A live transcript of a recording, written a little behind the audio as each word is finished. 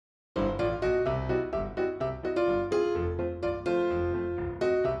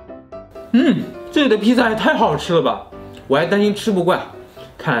这里的披萨也太好吃了吧！我还担心吃不惯，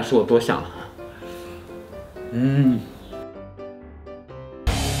看来是我多想了。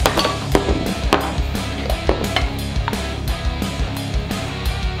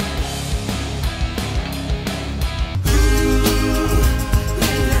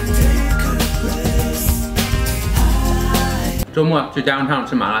周末去家乡烫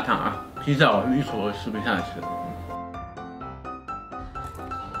吃麻辣烫啊！披萨我一口都吃不下去。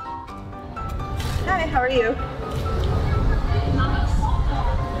Hi, how are you?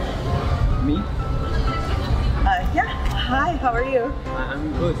 Me? Yeah. Hi, how are you?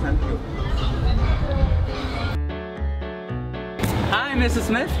 I'm good, thank you. Hi, Mrs.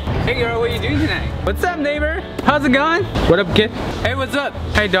 Smith. Hey girl, what are you doing tonight? What's up, neighbor? How's it going? What up, kid? Hey, what's up?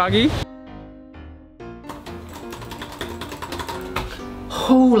 Hey, doggy.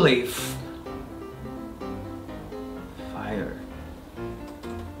 Holy fire.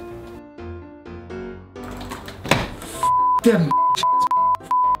 Them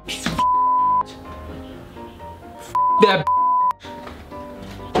that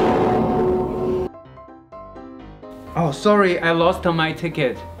Oh, sorry, I lost my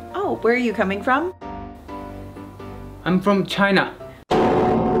ticket. Oh, where are you coming from? I'm from China.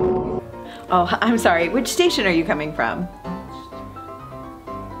 Oh, I'm sorry. Which station are you coming from?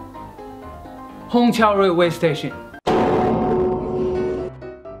 Hongqiao Railway Station.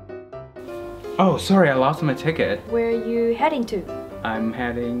 Oh, sorry, I lost my ticket. Where are you heading to? I'm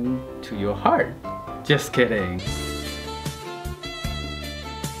heading to your heart. Just kidding.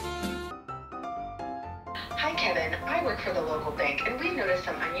 Hi Kevin, I work for the local bank and we've noticed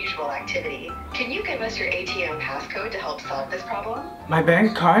some unusual activity. Can you give us your ATM passcode to help solve this problem? My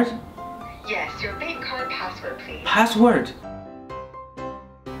bank card? Yes, your bank card password please. Password?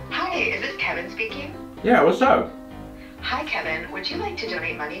 Hi, is this Kevin speaking? Yeah, what's up? Hi Kevin, would you like to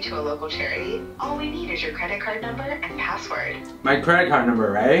donate money to a local charity? All we need is your credit card number and password. My credit card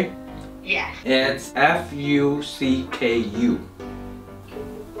number, right? Yes. It's FUCKU.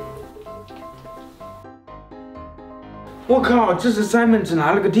 我靠，这次 Simon 只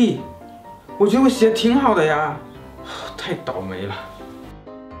拿了个 D， 我觉得我写的挺好的呀，太倒霉了。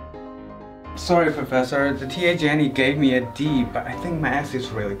Sorry, Professor. The TA Jenny gave me a D, but I think my S is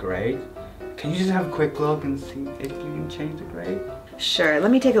really great. Can you just have a quick look and see if you can change the grade? Sure,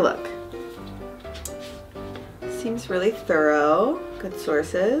 let me take a look. Seems really thorough. Good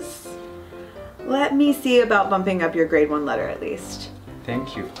sources. Let me see about bumping up your grade 1 letter at least.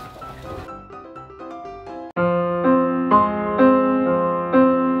 Thank you. "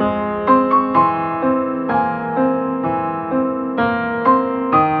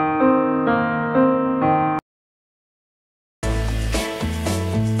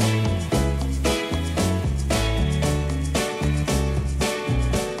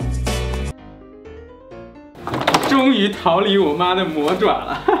终于逃离我妈的魔爪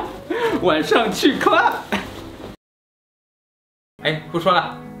了，晚上去 club。哎，不说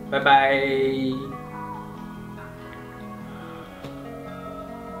了，拜拜。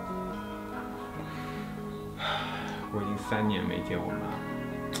我已经3年没见我妈。